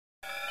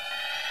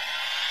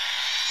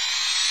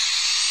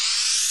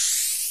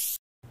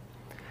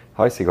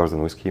Hi Cigars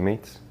and Whiskey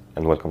mates,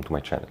 and welcome to my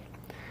channel.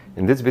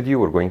 In this video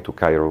we're going to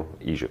Cairo,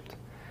 Egypt.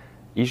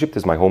 Egypt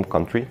is my home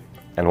country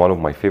and one of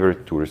my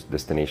favorite tourist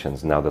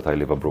destinations now that I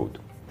live abroad.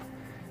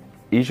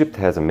 Egypt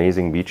has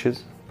amazing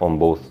beaches on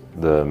both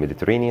the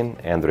Mediterranean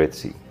and the Red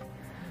Sea.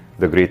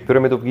 The Great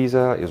Pyramid of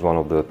Giza is one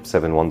of the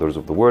 7 wonders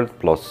of the world,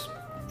 plus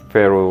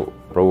Pharaoh,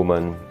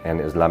 Roman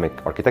and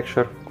Islamic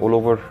architecture all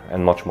over,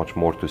 and much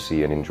more to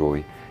see and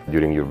enjoy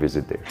during your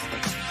visit there.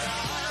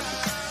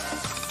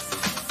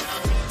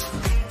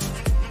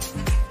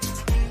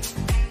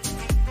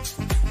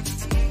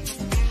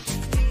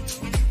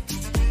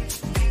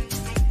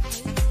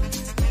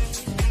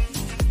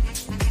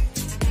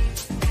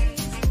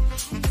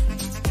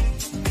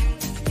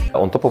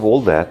 On top of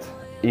all that,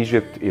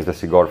 Egypt is a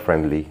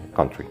cigar-friendly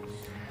country.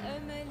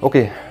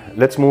 Okay,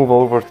 let's move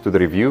over to the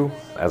review,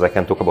 as I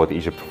can talk about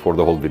Egypt for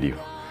the whole video.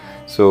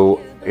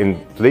 So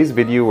in today's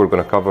video we're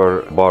going to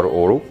cover Bar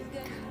Oro.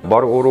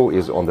 Bar Oro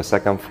is on the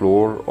 2nd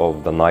floor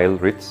of the Nile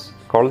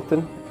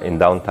Ritz-Carlton in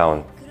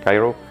downtown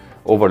Cairo,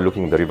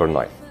 overlooking the River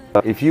Nile.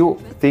 If you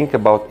think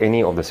about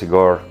any of the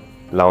cigar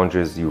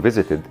lounges you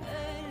visited,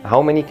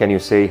 how many can you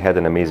say had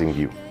an amazing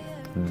view?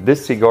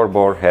 This cigar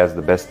bar has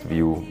the best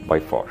view by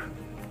far.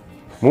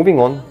 Moving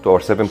on to our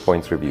 7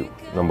 points review.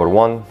 Number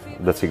 1,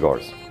 the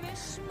cigars.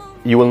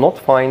 You will not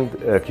find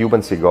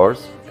Cuban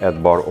cigars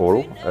at Bar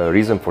Oro.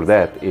 Reason for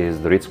that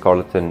is the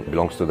Ritz-Carlton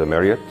belongs to the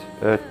Marriott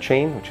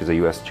chain, which is a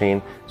US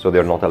chain, so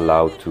they're not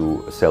allowed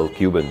to sell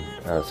Cuban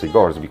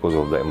cigars because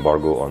of the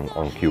embargo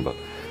on Cuba.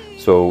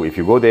 So if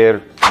you go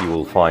there, you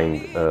will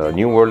find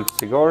New World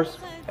cigars,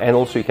 and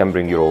also you can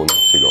bring your own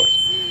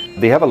cigars.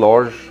 They have a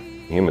large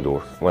humidor.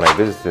 When I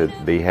visited,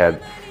 they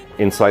had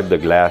inside the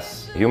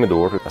glass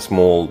humidor a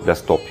small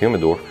desktop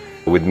humidor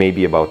with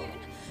maybe about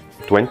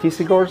 20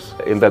 cigars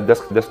in that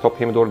desktop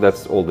humidor.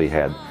 That's all they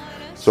had.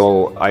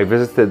 So I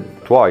visited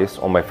twice.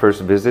 On my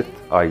first visit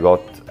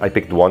I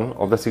picked one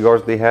of the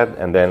cigars they had,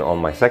 and then on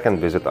my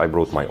second visit I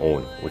brought my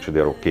own, which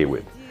they're okay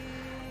with.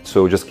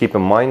 So just keep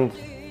in mind,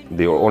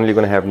 they are only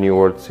going to have New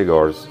World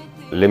cigars,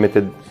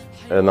 limited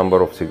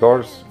number of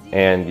cigars,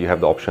 and you have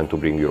the option to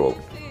bring your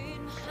own.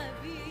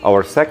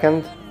 Our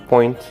second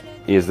point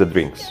is the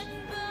drinks.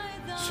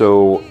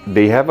 So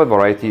they have a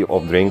variety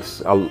of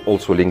drinks. I'll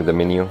also link the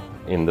menu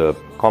in the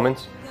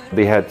comments.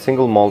 They had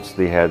single malts,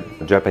 they had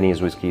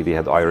Japanese whiskey, they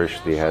had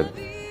Irish, they had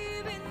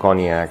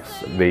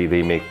cognacs,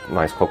 they make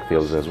nice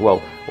cocktails as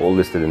well, all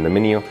listed in the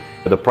menu.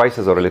 The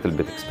prices are a little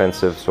bit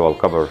expensive, so I'll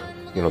cover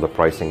the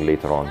pricing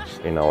later on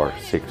in our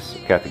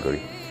 6th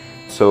category.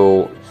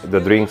 So the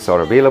drinks are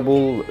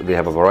available, they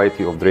have a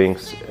variety of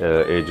drinks,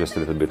 it's just a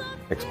little bit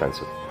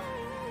expensive.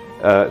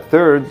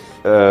 Third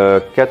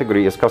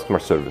category is customer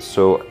service.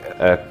 So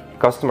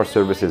customer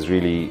service is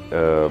really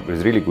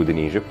good in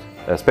Egypt,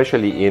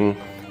 especially in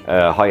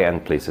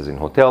high-end places, in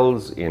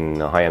hotels, in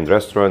high-end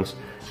restaurants.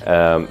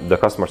 The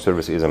customer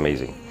service is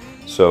amazing.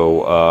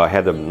 So I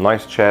had a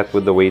nice chat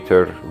with the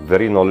waiter,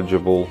 very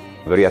knowledgeable,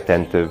 very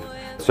attentive.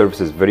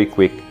 Service is very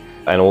quick,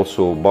 and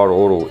also Bar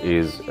Oro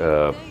is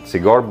a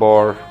cigar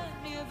bar.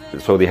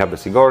 So they have the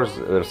cigars,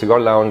 the cigar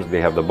lounge, they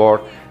have the bar,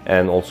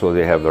 and also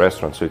they have the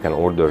restaurant, so you can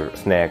order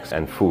snacks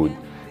and food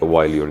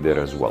while you're there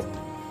as well.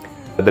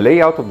 The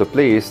layout of the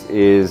place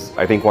is,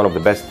 I think, one of the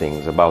best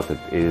things about it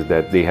is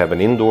that they have an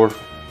indoor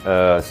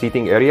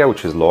seating area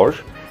which is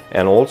large,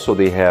 and also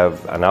they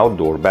have an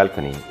outdoor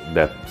balcony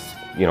that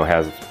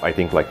has, I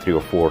think, like 3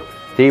 or 4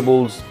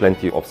 tables,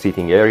 plenty of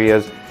seating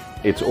areas.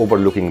 It's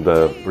overlooking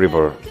the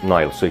River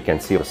Nile, so you can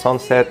see the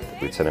sunset.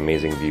 It's an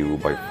amazing view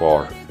by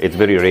far. It's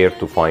very rare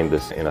to find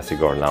this in a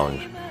cigar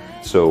lounge.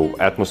 So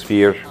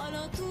atmosphere,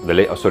 the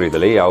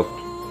layout,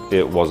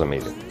 it was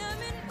amazing.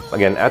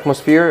 Again,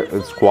 atmosphere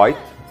is quiet,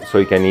 so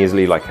you can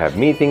easily have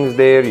meetings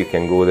there. You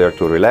can go there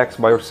to relax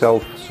by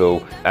yourself.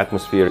 So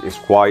atmosphere is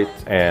quiet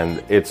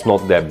and it's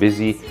not that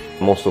busy.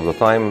 Most of the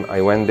time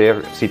I went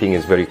there, seating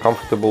is very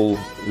comfortable.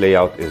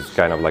 Layout is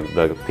kind of like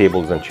the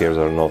tables and chairs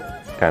are not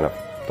kind of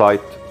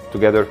tight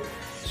together,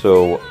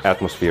 so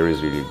atmosphere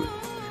is really good.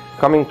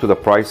 Coming to the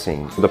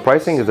pricing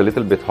is a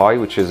little bit high,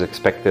 which is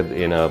expected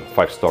in a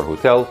 5-star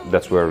hotel.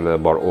 That's where the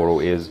Bar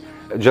Oro is.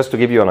 Just to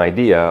give you an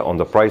idea on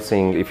the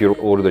pricing, if you're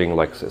ordering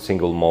like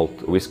single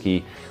malt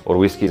whiskey or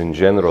whiskeys in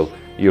general,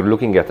 you're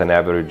looking at an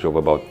average of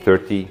about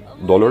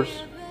 $30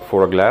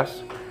 for a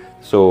glass.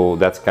 So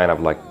that's kind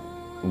of like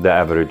the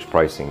average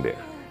pricing there.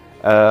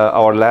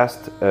 Our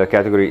last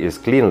category is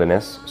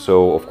cleanliness.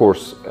 So of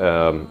course,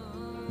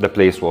 the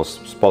place was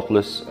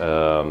spotless,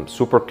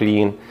 super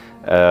clean,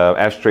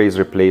 ashtrays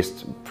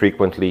replaced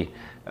frequently,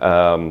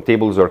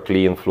 tables are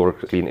clean, floor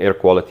clean, air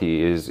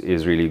quality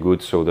is really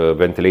good, so the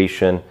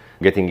ventilation,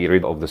 getting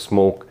rid of the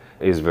smoke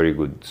is very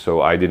good. So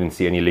I didn't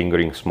see any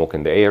lingering smoke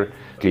in the air.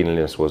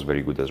 Cleanliness was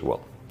very good as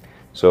well.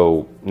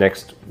 So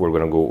next we're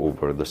going to go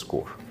over the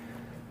score.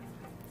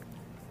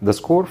 The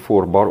score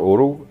for Bar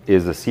Oro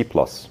is a C+.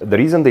 The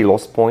reason they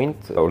lost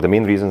points, or the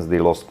main reasons they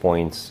lost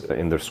points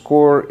in their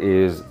score,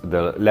 is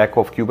the lack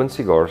of Cuban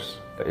cigars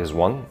is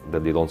one,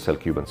 that they don't sell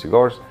Cuban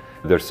cigars.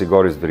 Their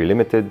cigar is very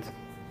limited.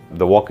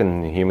 the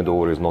walk-in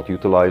humidor is not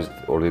utilized,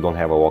 or they don't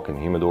have a walk-in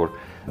humidor.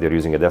 They're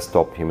using a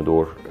desktop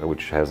humidor,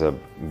 which has a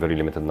very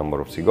limited number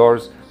of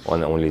cigars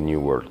on only New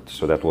World.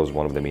 So that was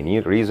one of the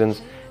main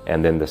reasons.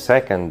 And then the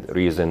second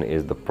reason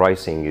is the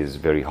pricing is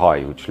very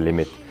high, which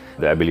limit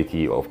the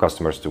ability of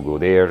customers to go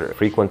there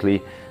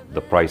frequently.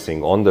 The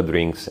pricing on the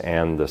drinks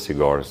and the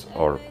cigars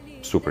are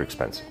super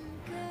expensive.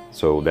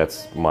 So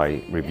that's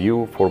my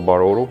review for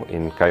Bar Oro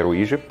in Cairo,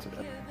 Egypt.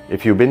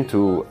 If you've been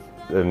to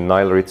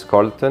Nile,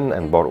 Ritz-Carlton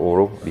and Bar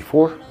Oro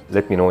before,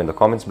 let me know in the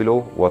comments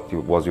below what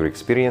was your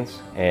experience,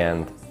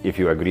 and if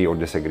you agree or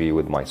disagree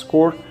with my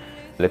score,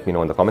 let me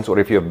know in the comments. Or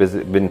if you have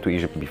been to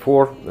Egypt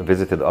before,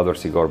 visited other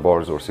cigar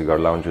bars or cigar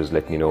lounges,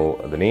 let me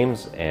know the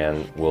names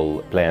and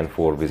we'll plan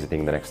for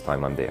visiting the next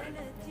time I'm there.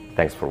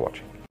 Thanks for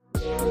watching.